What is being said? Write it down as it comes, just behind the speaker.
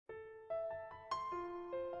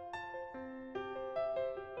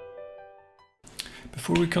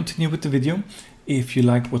Before we continue with the video, if you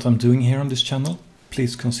like what I'm doing here on this channel,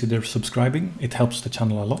 please consider subscribing. It helps the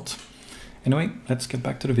channel a lot. Anyway, let's get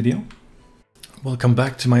back to the video. Welcome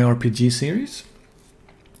back to my RPG series.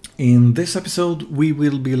 In this episode, we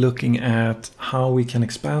will be looking at how we can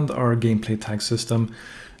expand our gameplay tag system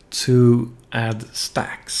to add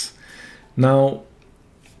stacks. Now,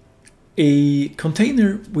 a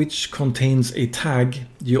container which contains a tag,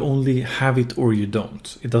 you only have it or you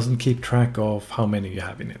don't. It doesn't keep track of how many you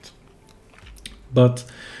have in it. But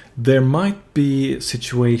there might be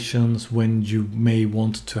situations when you may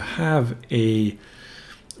want to have a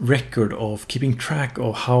record of keeping track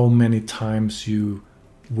of how many times you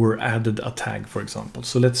were added a tag, for example.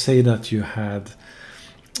 So let's say that you had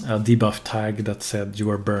a debuff tag that said you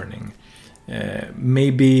are burning.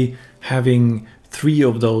 Maybe having 3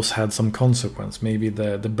 of those had some consequence. Maybe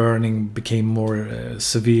the burning became more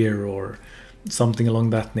severe or something along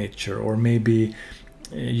that nature. Or maybe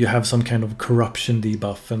you have some kind of corruption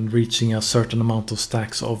debuff and reaching a certain amount of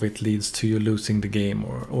stacks of it leads to you losing the game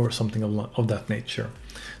or something of that nature.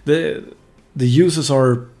 The uses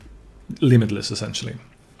are limitless essentially.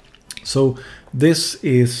 So this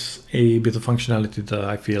is a bit of functionality that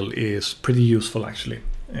I feel is pretty useful actually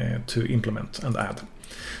to implement and add.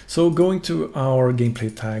 So going to our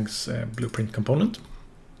gameplay tags blueprint component,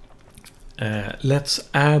 let's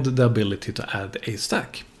add the ability to add a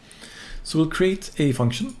stack. So we'll create a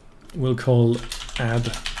function we'll call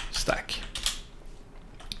add stack.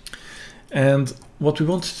 And what we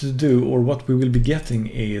want to do, or what we will be getting,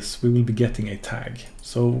 is we will be getting a tag.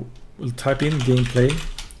 So we'll type in gameplay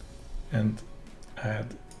and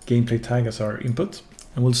add gameplay tag as our input,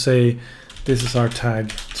 and we'll say this is our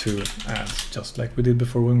tag to add, just like we did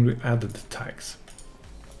before when we added the tags.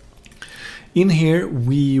 In here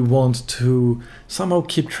we want to somehow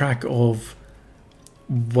keep track of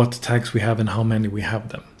what tags we have and how many we have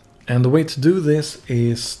them. And the way to do this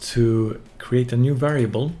is to create a new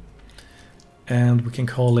variable, and we can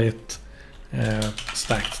call it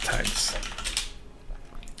stacked tags.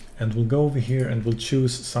 And we'll go over here and we'll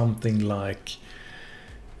choose something like,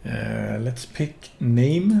 let's pick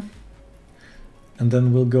name. And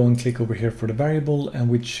then we'll go and click over here for the variable and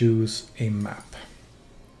we choose a map.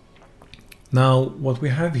 Now what we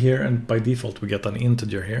have here, and by default we get an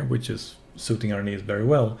integer here, which is suiting our needs very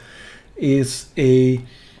well, is a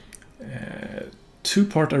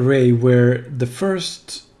 2-part array where the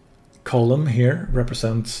first column here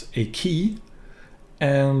represents a key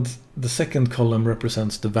and the second column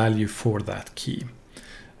represents the value for that key.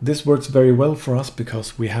 This works very well for us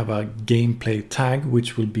because we have a gameplay tag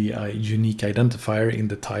which will be a unique identifier in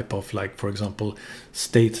the type of, like, for example,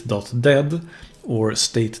 state.dead or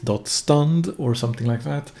state.stunned or something like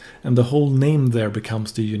that, and the whole name there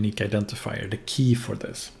becomes the unique identifier, the key for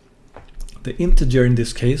this. The integer in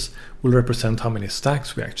this case will represent how many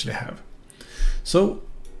stacks we actually have. So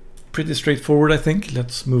pretty straightforward, I think.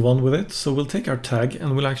 Let's move on with it. So we'll take our tag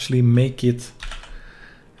and we'll actually make it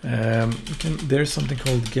there's something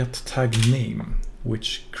called get tag name,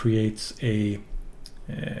 which creates a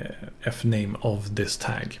fname of this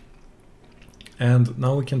tag. And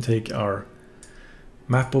now we can take our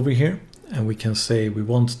map over here and we can say we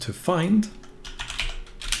want to find,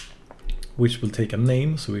 which will take a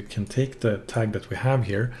name. So we can take the tag that we have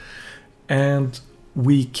here and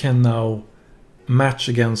we can now match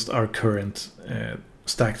against our current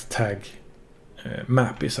stacked tag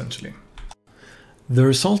map essentially. The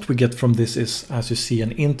result we get from this is, as you see,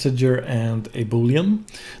 an integer and a boolean.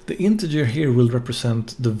 The integer here will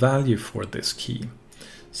represent the value for this key.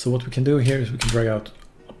 So what we can do here is we can drag out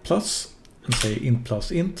a plus and say int plus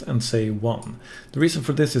int and say 1. The reason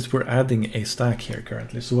for this is we're adding a stack here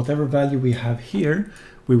currently. So whatever value we have here,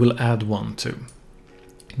 we will add 1 to.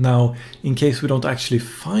 Now, in case we don't actually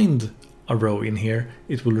find a row in here,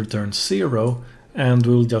 it will return 0 and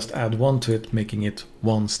we'll just add 1 to it, making it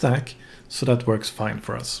 1 stack. So that works fine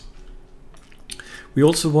for us. We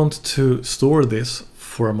also want to store this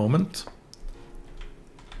for a moment.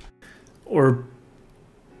 Or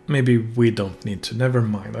maybe we don't need to, never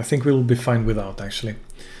mind. I think we'll be fine without actually.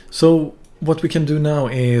 So what we can do now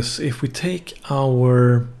is if we take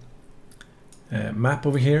our map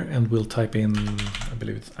over here and we'll type in, I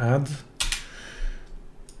believe it's add.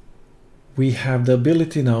 We have the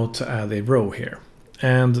ability now to add a row here.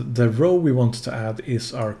 And the row we want to add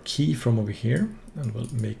is our key from over here, and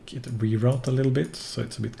we'll make it reroute a little bit so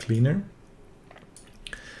it's a bit cleaner.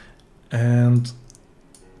 And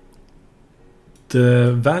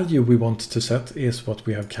the value we want to set is what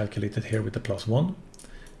we have calculated here with the +1,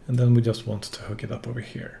 and then we just want to hook it up over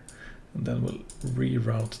here. And then we'll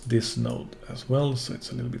reroute this node as well so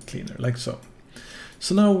it's a little bit cleaner, like so.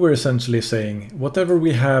 So now we're essentially saying whatever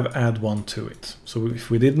we have, add 1 to it. So if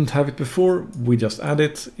we didn't have it before, we just add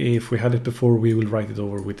it. If we had it before, we will write it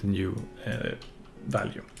over with a new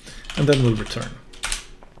value. And then we'll return.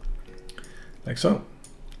 Like so.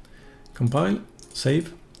 Compile,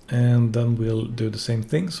 save, and then we'll do the same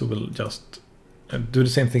thing. So we'll just do the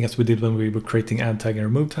same thing as we did when we were creating add tag and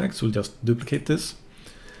remove tags. We'll just duplicate this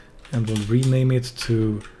and we'll rename it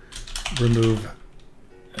to remove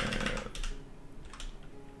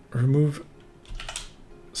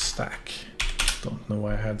stack. Don't know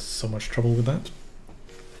why I had so much trouble with that.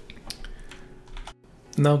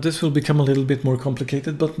 Now this will become a little bit more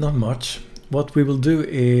complicated, but not much. What we will do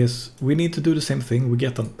is we need to do the same thing. We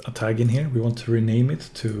get a tag in here. We want to rename it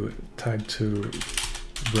to tag to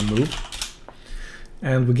remove.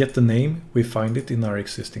 And we get the name. We find it in our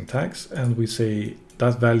existing tags and we say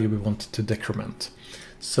that value we want to decrement.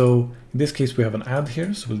 So in this case we have an add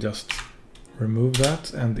here, so we'll just remove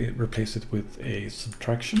that and replace it with a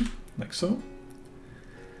subtraction, like so.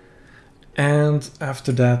 And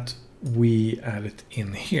after that we add it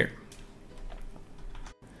in here.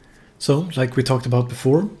 So like we talked about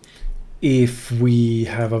before, if we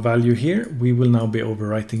have a value here, we will now be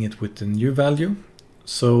overwriting it with the new value.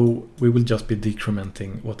 So we will just be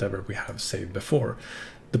decrementing whatever we have saved before.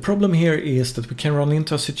 The problem here is that we can run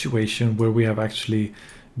into a situation where we have actually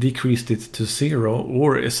decreased it to 0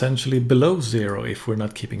 or essentially below 0 if we're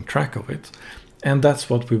not keeping track of it. And that's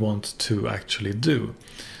what we want to actually do.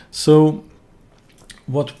 So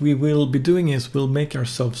what we will be doing is we'll make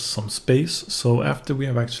ourselves some space. So after we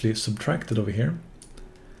have actually subtracted over here,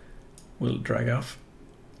 we'll drag off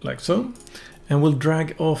like so, and we'll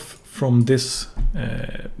drag off from this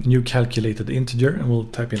new calculated integer and we'll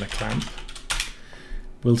type in a clamp.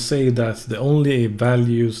 We'll say that the only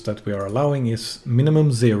values that we are allowing is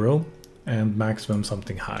minimum 0 and maximum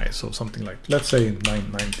something high. So something like, let's say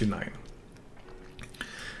 999.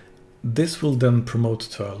 This will then promote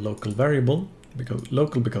to a local variable,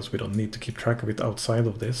 because we don't need to keep track of it outside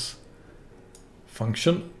of this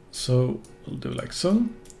function. So we'll do like so,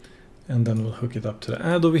 and then we'll hook it up to the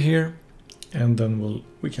add over here, and then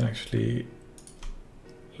we can actually,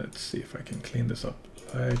 let's see if I can clean this up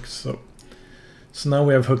like so. So now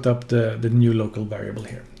we have hooked up the new local variable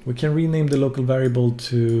here. We can rename the local variable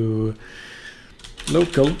to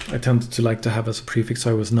local. I tend to like to have as a prefix, so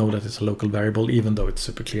I always know that it's a local variable, even though it's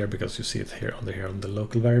super clear because you see it here on the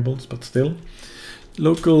local variables, but still.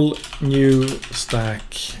 Local new stack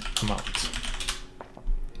amount.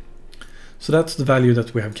 So that's the value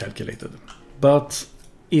that we have calculated. But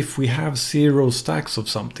if we have 0 stacks of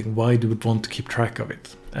something, why do we want to keep track of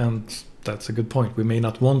it? And that's a good point. We may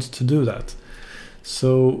not want to do that.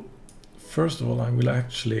 So first of all, I will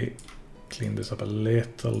actually clean this up a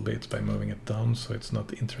little bit by moving it down so it's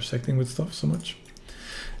not intersecting with stuff so much.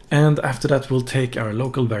 And after that, we'll take our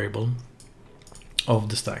local variable of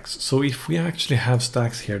the stacks. So if we actually have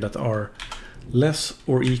stacks here that are less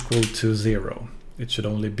or equal to 0, it should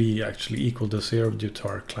only be actually equal to 0 due to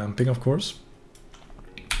our clamping, of course.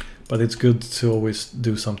 But it's good to always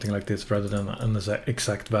do something like this rather than an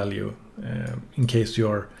exact value in case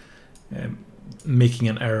you're making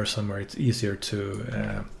an error somewhere. It's easier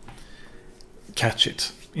to catch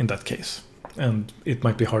it in that case, and it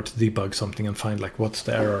might be hard to debug something and find like what's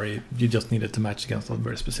the error. You just need it to match against a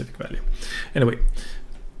very specific value. Anyway,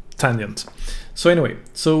 tangent.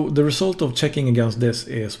 So the result of checking against this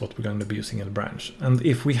is what we're going to be using in the branch. And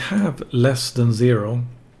if we have less than 0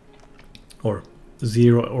 or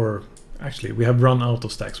 0, or actually we have run out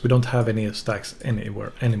of stacks, we don't have any stacks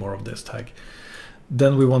anymore of this tag,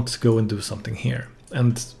 then we want to go and do something here.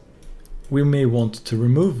 And we may want to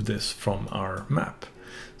remove this from our map.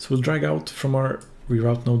 So we'll drag out from our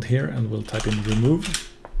reroute node here and we'll type in remove.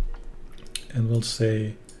 And we'll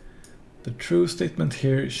say the true statement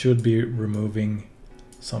here should be removing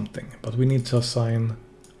something, but we need to assign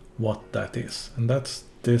what that is. And that's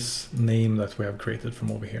this name that we have created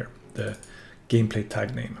from over here, the gameplay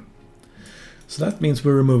tag name. So that means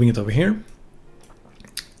we're removing it over here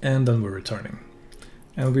and then we're returning.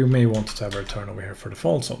 And we may want to have a return over here for the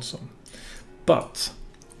false also. But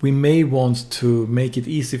we may want to make it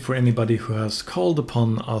easy for anybody who has called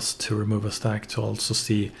upon us to remove a stack to also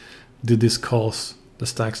see, did this cause the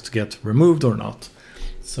stacks to get removed or not?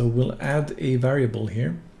 So we'll add a variable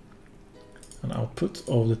here, an output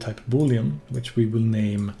of the type boolean, which we will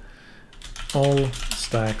name all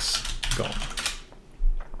stacks gone.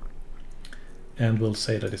 And we'll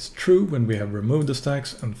say that it's true when we have removed the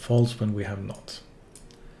stacks and false when we have not.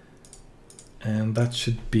 And that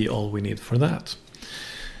should be all we need for that.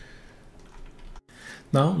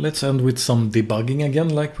 Now let's end with some debugging again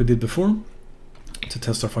like we did before. to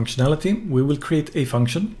test our functionality, we will create a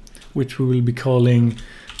function which we will be calling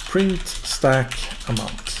print stack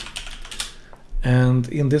amount. And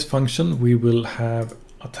in this function we will have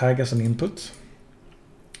a tag as an input.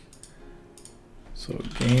 So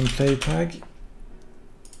gameplay tag.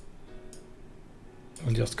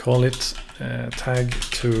 We'll just call it tag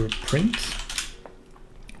to print.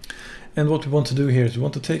 And what we want to do here is we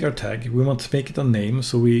want to take our tag, we want to make it a name,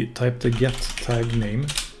 so we type the get tag name.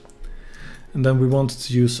 And then we want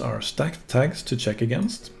to use our stacked tags to check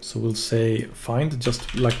against. So we'll say find,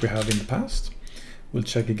 just like we have in the past. We'll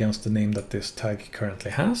check against the name that this tag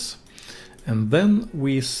currently has. And then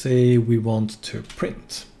we say we want to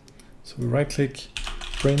print. So we right click,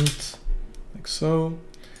 print, like so.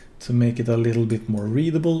 To make it a little bit more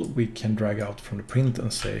readable, we can drag out from the print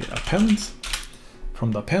and say append.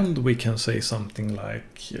 From the append, we can say something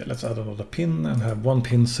like, let's add another pin and have one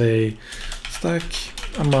pin say stack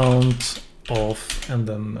amount of, and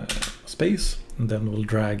then space, and then we'll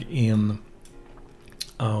drag in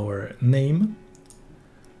our name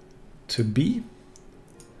to B,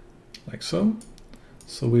 like so.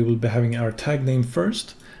 So we will be having our tag name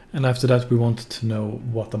first, and after that we want to know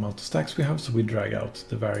what amount of stacks we have, so we drag out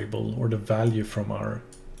the variable or the value from our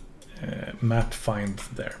map find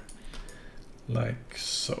there. Like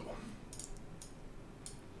so.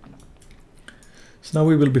 So now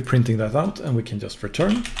we will be printing that out and we can just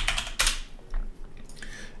return.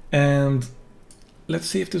 And let's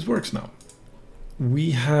see if this works now.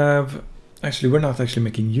 We have, actually we're not actually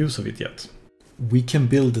making use of it yet. We can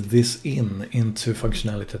build this into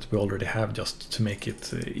functionality that we already have just to make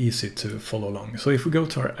it easy to follow along. So if we go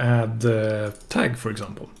to our add tag, for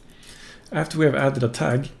example, after we have added a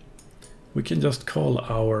tag, we can just call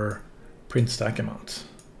our print stack amount,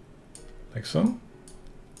 like so.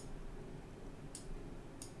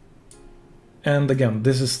 And again,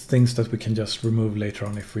 this is things that we can just remove later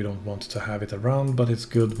on if we don't want to have it around, but it's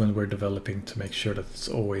good when we're developing to make sure that it's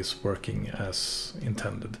always working as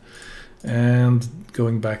intended. And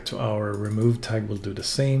going back to our remove tag, we'll do the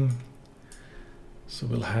same. So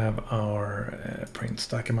we'll have our print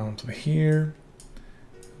stack amount over here.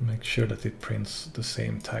 Make sure that it prints the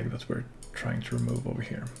same tag that we're trying to remove over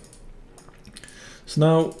here. So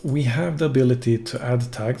now we have the ability to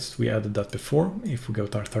add tags. We added that before. If we go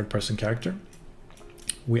to our third person character,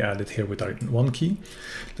 we add it here with our one key.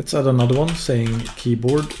 Let's add another one saying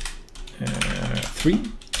keyboard 3.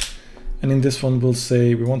 And in this one we'll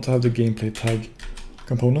say we want to have the gameplay tag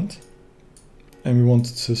component. And we want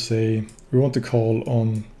to say, we want to call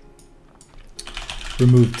on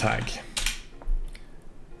remove tag.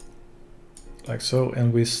 Like so,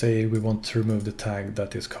 and we say we want to remove the tag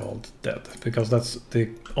that is called dead, because that's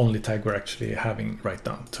the only tag we're actually having right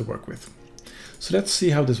now to work with. So let's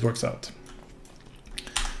see how this works out.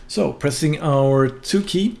 So pressing our 2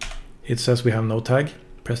 key, it says we have no tag.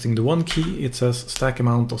 Pressing the 1 key, it says stack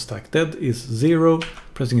amount of stack dead is 0.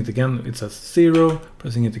 Pressing it again, it says 0.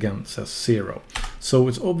 Pressing it again, it says 0. So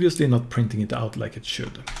it's obviously not printing it out like it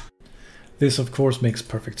should. This of course makes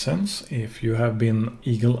perfect sense if you have been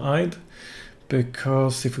eagle-eyed,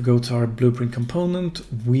 because if we go to our blueprint component,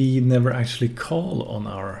 we never actually call on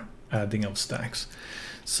our adding of stacks.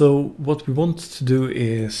 So what we want to do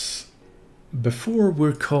is, before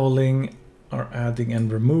we're calling our adding and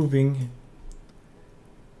removing,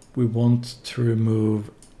 we want to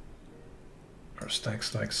remove our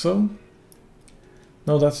stacks like so.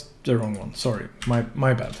 No, that's the wrong one. Sorry,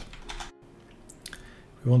 my bad.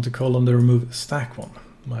 We want to call on the remove stack one.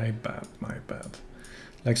 My bad.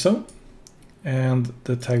 Like so. And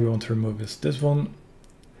the tag we want to remove is this one.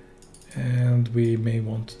 And we may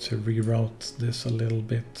want to reroute this a little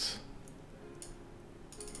bit.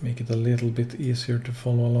 Make it a little bit easier to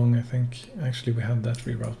follow along, I think. Actually, we had that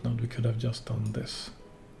reroute node. We could have just done this.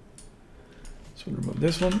 So we'll remove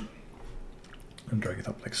this one and drag it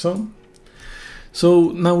up like so. So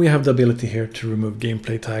now we have the ability here to remove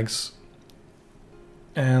gameplay tags.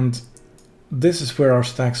 And this is where our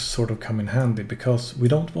stacks sort of come in handy, because we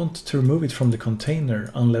don't want to remove it from the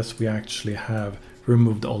container unless we actually have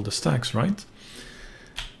removed all the stacks, right?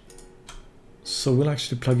 So we'll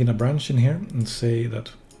actually plug in a branch in here and say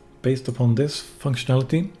that based upon this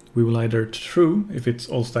functionality, we will either true, if it's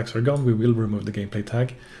all stacks are gone, we will remove the gameplay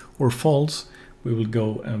tag, or false, we will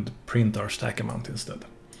go and print our stack amount instead.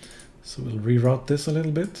 So we'll reroute this a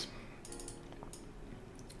little bit.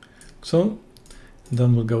 So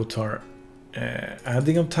then we'll go to our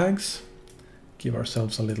adding of tags, give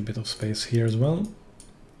ourselves a little bit of space here as well.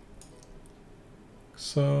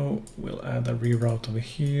 So we'll add a reroute over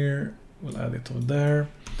here, we'll add it over there.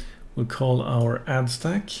 We'll call our add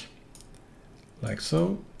stack, like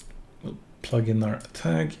so. We'll plug in our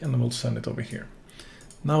tag, and then we'll send it over here.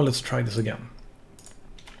 Now let's try this again.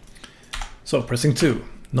 So pressing 2,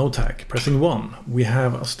 no tag. Pressing 1, we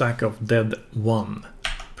have a stack of dead 1.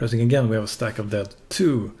 Pressing again, we have a stack of dead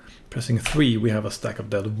 2. Pressing 3, we have a stack of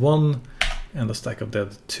dead 1 and a stack of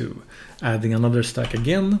dead 2. Adding another stack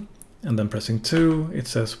again, and then pressing 2, it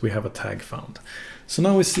says we have a tag found. So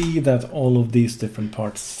now we see that all of these different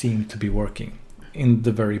parts seem to be working, in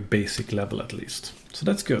the very basic level at least. So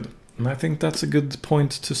that's good. And I think that's a good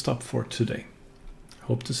point to stop for today.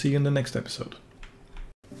 Hope to see you in the next episode.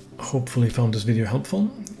 Hopefully you found this video helpful.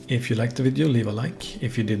 If you liked the video, leave a like.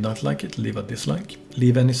 If you did not like it, leave a dislike.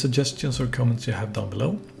 Leave any suggestions or comments you have down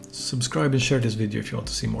below. Subscribe and share this video if you want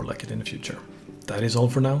to see more like it in the future. That is all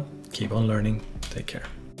for now. Keep on learning. Take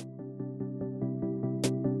care.